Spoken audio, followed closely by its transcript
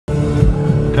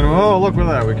Oh, look at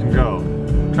that, we can go.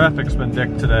 Traffic's been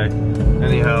dick today.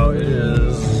 Anyhow, it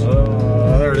is,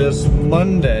 there it is,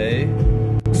 Monday.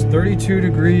 It's 32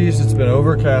 degrees, it's been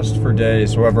overcast for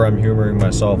days. However, I'm humoring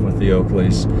myself with the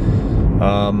Oakleys.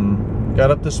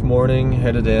 Got up this morning,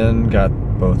 headed in, got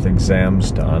both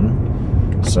exams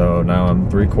done. So now I'm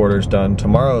 3/4 done.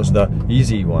 Tomorrow's the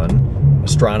easy one,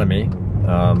 astronomy.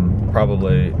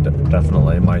 Probably,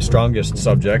 definitely my strongest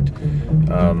subject.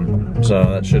 So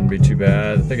that shouldn't be too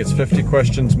bad. I think it's 50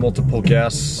 questions, multiple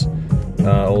guess,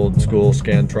 old school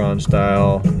Scantron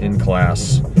style, in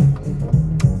class.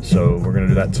 So we're gonna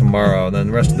do that tomorrow. And then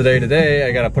the rest of the day today,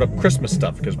 I gotta put up Christmas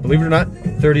stuff, because believe it or not,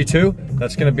 32,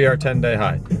 that's gonna be our 10-day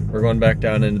high. We're going back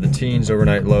down into the teens,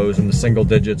 overnight lows in the single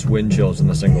digits, wind chills in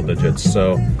the single digits.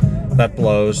 So that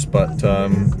blows, but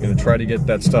I'm gonna try to get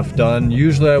that stuff done.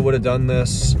 Usually I would have done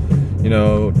this, you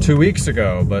know, 2 weeks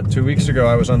ago, but 2 weeks ago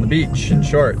I was on the beach in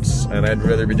shorts, and I'd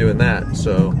rather be doing that,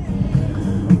 so.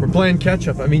 We're playing catch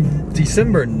up. I mean,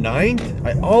 December 9th,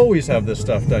 I always have this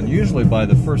stuff done, usually by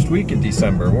the first week in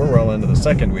December. We're well into the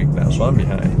second week now, so I'm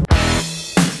behind.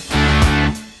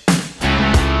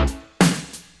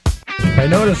 I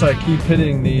notice I keep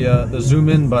hitting the zoom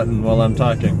in button while I'm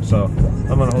talking, so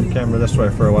I'm gonna hold the camera this way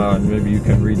for a while, and maybe you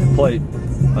can read the plate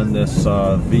on this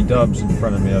V-dubs in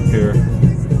front of me up here.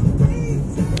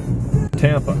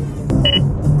 Tampa.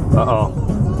 Uh-oh.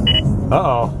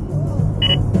 Uh-oh.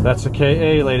 That's a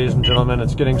KA, ladies and gentlemen.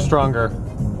 It's getting stronger.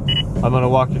 I'm gonna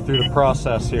walk you through the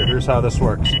process here. Here's how this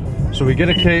works. So we get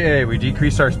a KA, we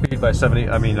decrease our speed by 2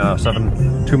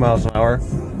 miles an hour.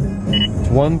 It's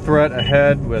one threat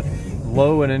ahead with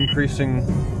low and increasing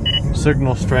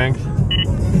signal strength.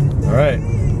 All right,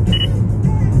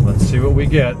 let's see what we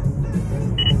get.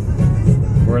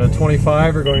 We're in a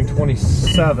 25, we're going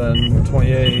 27,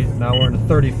 28. Now we're in a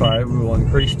 35, we will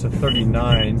increase to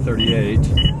 39, 38.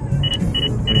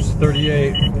 There's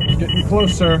 38, getting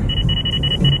closer.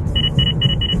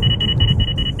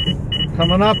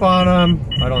 Coming up on him.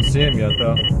 I don't see him yet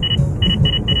though.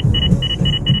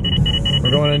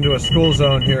 We're going into a school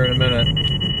zone here in a minute.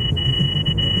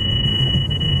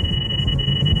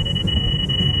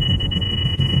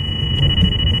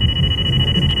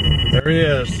 There he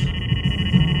is.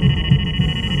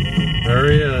 There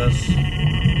he is.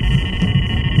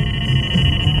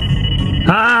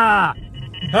 Ha!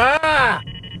 Ha!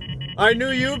 I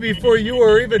knew you before you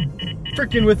were even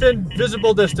freaking within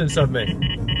visible distance of me.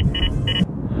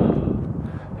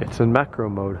 It's in macro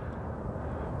mode.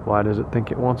 Why does it think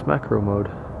it wants macro mode?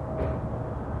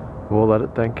 We'll let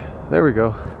it think. There we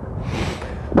go.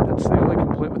 That's the only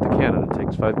complaint with the Canon. It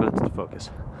takes 5 minutes to focus.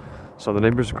 So the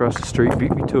neighbors across the street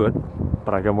beat me to it,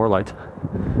 but I got more light.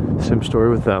 Same story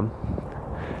with them.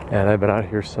 And I've been out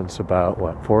here since about,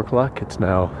 what, 4 o'clock? It's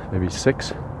now maybe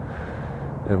 6.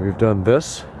 And we've done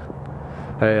this.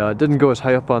 I didn't go as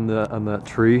high up on that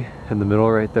tree in the middle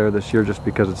right there this year just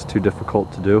because it's too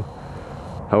difficult to do.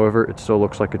 However, it still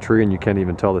looks like a tree, and you can't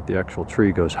even tell that the actual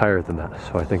tree goes higher than that.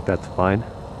 So I think that's fine.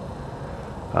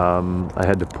 I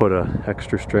had to put an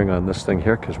extra string on this thing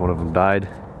here because one of them died.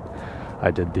 I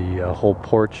did the whole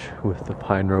porch with the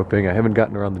pine roping. I haven't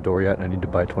gotten around the door yet, and I need to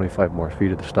buy 25 more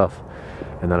feet of the stuff.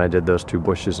 And then I did those 2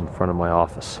 bushes in front of my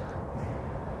office.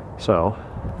 So,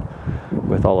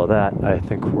 with all of that, I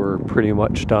think we're pretty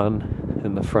much done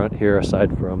in the front here,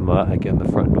 aside from, again,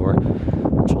 the front door,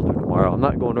 which I'll do tomorrow. I'm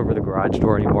not going over the garage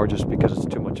door anymore just because it's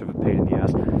too much of a pain in the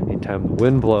ass. Anytime the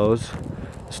wind blows,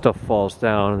 stuff falls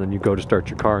down, and then you go to start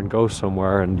your car and go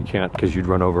somewhere, and you can't because you'd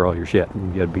run over all your shit,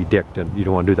 and you'd be dicked, and you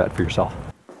don't want to do that for yourself.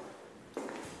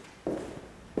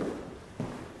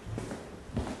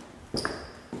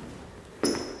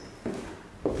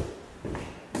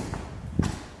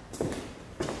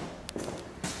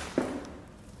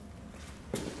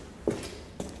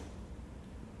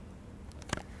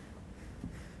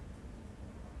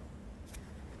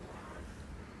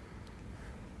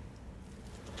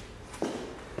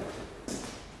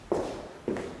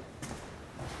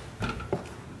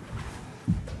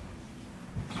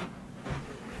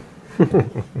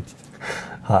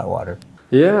 Hot water.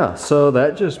 Yeah, so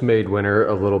that just made winter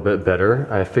a little bit better.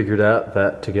 I figured out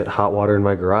that to get hot water in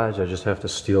my garage, I just have to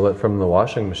steal it from the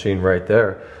washing machine right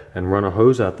there and run a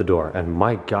hose out the door. And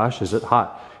my gosh, is it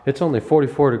hot. It's only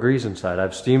 44 degrees inside.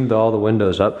 I've steamed all the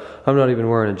windows up. I'm not even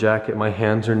wearing a jacket. My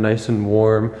hands are nice and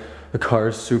warm. The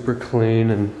car's super clean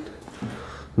and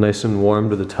nice and warm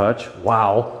to the touch.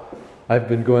 Wow. I've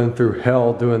been going through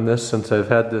hell doing this since I've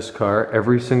had this car.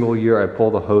 Every single year I pull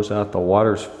the hose out, the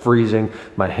water's freezing,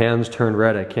 my hands turn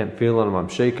red, I can't feel them, I'm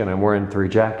shaking, I'm wearing 3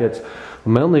 jackets.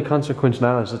 My only consequence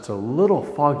now is it's a little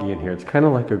foggy in here. It's kind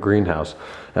of like a greenhouse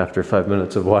after 5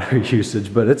 minutes of water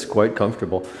usage, but it's quite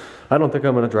comfortable. I don't think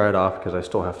I'm gonna dry it off because I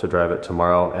still have to drive it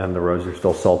tomorrow and the roads are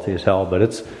still salty as hell, but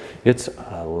it's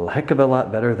a heck of a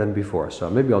lot better than before, so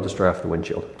maybe I'll just dry off the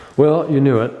windshield. Well, you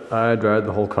knew it. I dried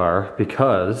the whole car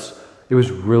because it was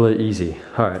really easy.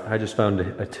 All right, I just found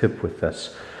a tip with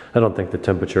this. I don't think the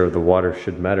temperature of the water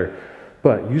should matter,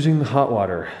 but using the hot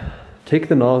water, take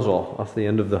the nozzle off the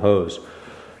end of the hose,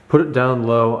 put it down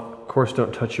low, of course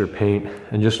don't touch your paint,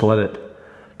 and just let it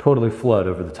totally flood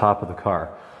over the top of the car.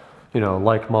 You know,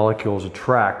 like molecules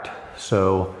attract,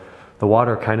 so the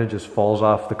water kind of just falls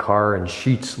off the car in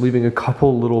sheets, leaving a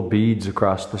couple little beads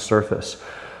across the surface.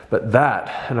 But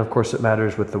that, and of course it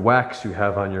matters with the wax you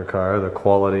have on your car, the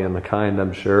quality and the kind,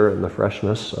 I'm sure, and the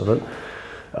freshness of it,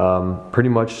 pretty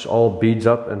much all beads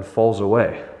up and falls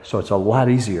away. So it's a lot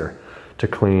easier to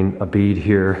clean a bead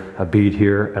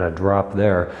here, and a drop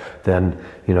there than,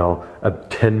 you know,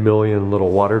 10 million little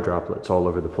water droplets all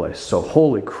over the place. So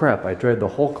holy crap, I dried the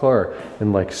whole car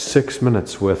in like 6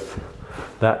 minutes with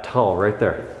that towel right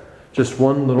there. Just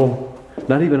one little,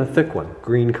 not even a thick one,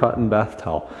 green cotton bath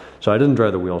towel. So I didn't dry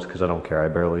the wheels because I don't care. I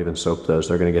barely even soap those.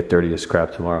 They're gonna get dirty as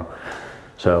crap tomorrow.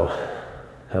 So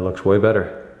that looks way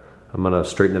better. I'm gonna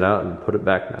straighten it out and put it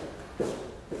back now.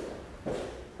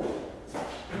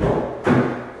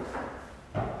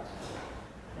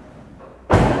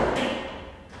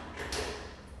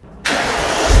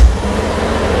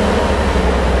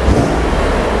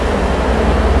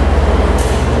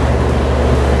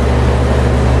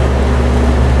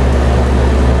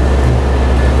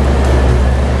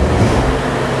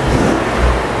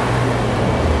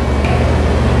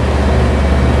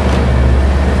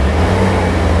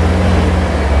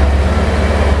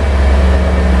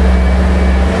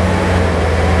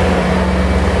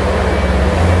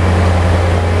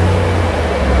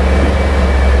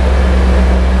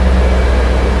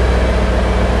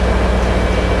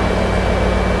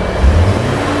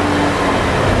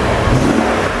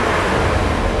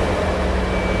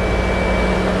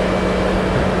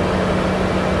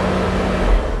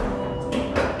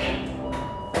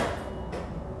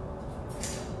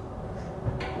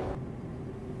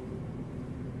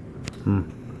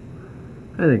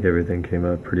 I think everything came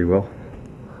out pretty well.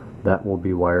 That will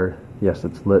be wired. Yes,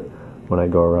 it's lit when I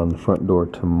go around the front door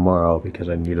tomorrow because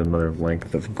I need another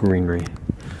length of greenery.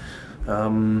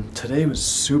 Today was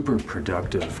super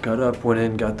productive. Got up, went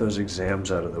in, got those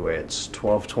exams out of the way. It's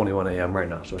 12:21 a.m. right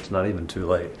now, so it's not even too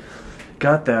late.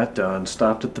 Got that done,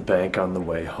 stopped at the bank on the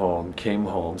way home, came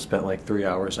home, spent like 3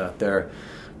 hours out there,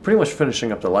 pretty much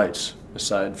finishing up the lights,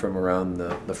 aside from around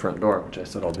the front door, which I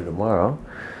said I'll do tomorrow.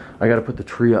 I gotta put the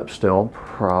tree up still,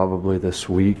 probably this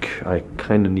week. I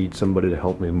kinda need somebody to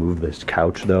help me move this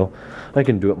couch though. I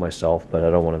can do it myself, but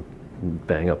I don't wanna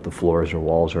bang up the floors or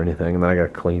walls or anything. And then I gotta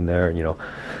clean there, and, you know,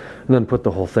 and then put the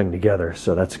whole thing together.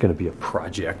 So that's gonna be a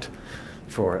project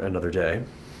for another day.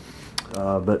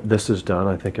 But this is done.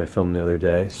 I think I filmed the other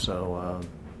day. So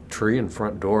tree and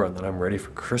front door, and then I'm ready for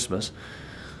Christmas.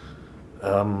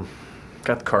 Got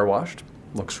the car washed.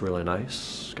 Looks really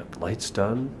nice. Got the lights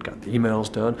done, got the emails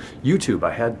done. YouTube,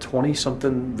 I had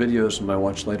 20-something videos in my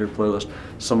Watch Later playlist.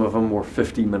 Some of them were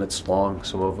 50 minutes long.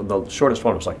 Some of them, the shortest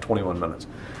one was like 21 minutes.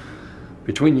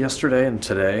 Between yesterday and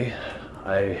today,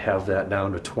 I have that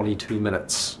down to 22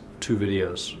 minutes, 2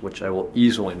 videos, which I will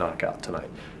easily knock out tonight.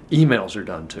 Emails are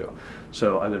done too.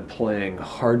 So I've been playing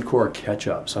hardcore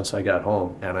catch-up since I got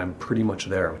home, and I'm pretty much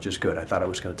there, which is good. I thought it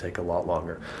was going to take a lot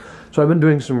longer. So I've been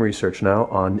doing some research now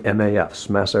on MAFs,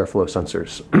 mass airflow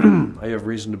sensors. I have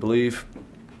reason to believe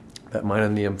that mine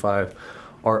and the M5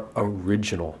 are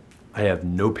original. I have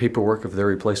no paperwork of their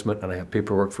replacement, and I have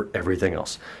paperwork for everything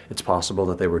else. It's possible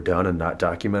that they were done and not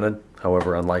documented,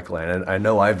 however unlikely. And I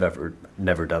know I've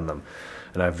never done them,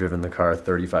 and I've driven the car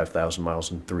 35,000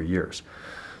 miles in 3 years.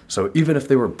 So even if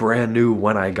they were brand new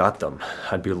when I got them,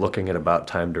 I'd be looking at about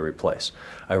time to replace.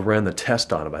 I ran the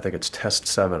test on them. I think it's test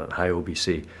 7 at high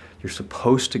OBC. You're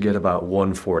supposed to get about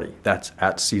 140. That's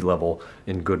at sea level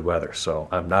in good weather. So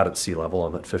I'm not at sea level,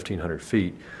 I'm at 1,500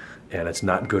 feet, and it's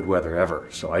not good weather ever.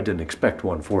 So I didn't expect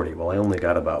 140. Well, I only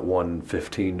got about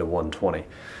 115 to 120.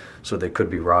 So they could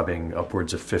be robbing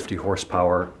upwards of 50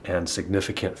 horsepower and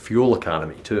significant fuel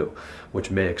economy too,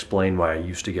 which may explain why I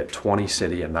used to get 20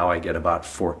 city and now I get about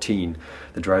 14.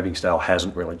 The driving style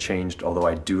hasn't really changed, although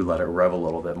I do let it rev a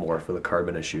little bit more for the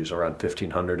carbon issues, around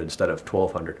 1,500 instead of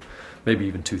 1,200, maybe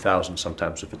even 2,000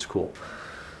 sometimes if it's cool.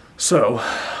 So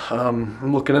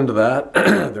I'm looking into that.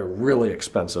 They're really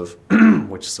expensive,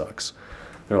 which sucks.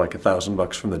 They're like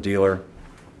 $1,000 from the dealer,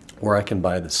 or I can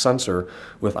buy the sensor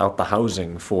without the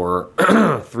housing for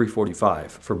 $345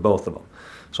 for both of them.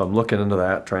 So I'm looking into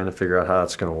that, trying to figure out how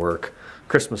that's going to work.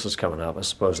 Christmas is coming up. I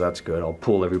suppose that's good. I'll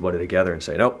pull everybody together and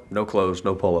say, nope, no clothes,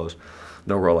 no polos,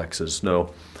 no Rolexes,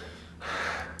 no.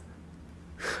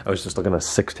 I was just looking at a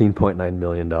 $16.9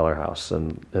 million house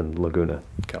in Laguna,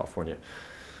 California.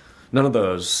 None of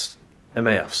those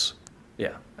MAFs.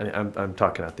 Yeah, I'm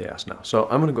talking out the ass now. So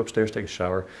I'm going to go upstairs, take a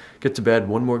shower, get to bed,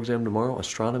 one more exam tomorrow,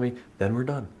 astronomy, then we're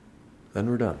done. Then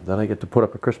we're done. Then I get to put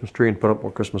up a Christmas tree and put up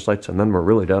more Christmas lights, and then we're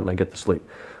really done and I get to sleep.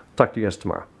 Talk to you guys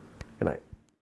tomorrow. Good night.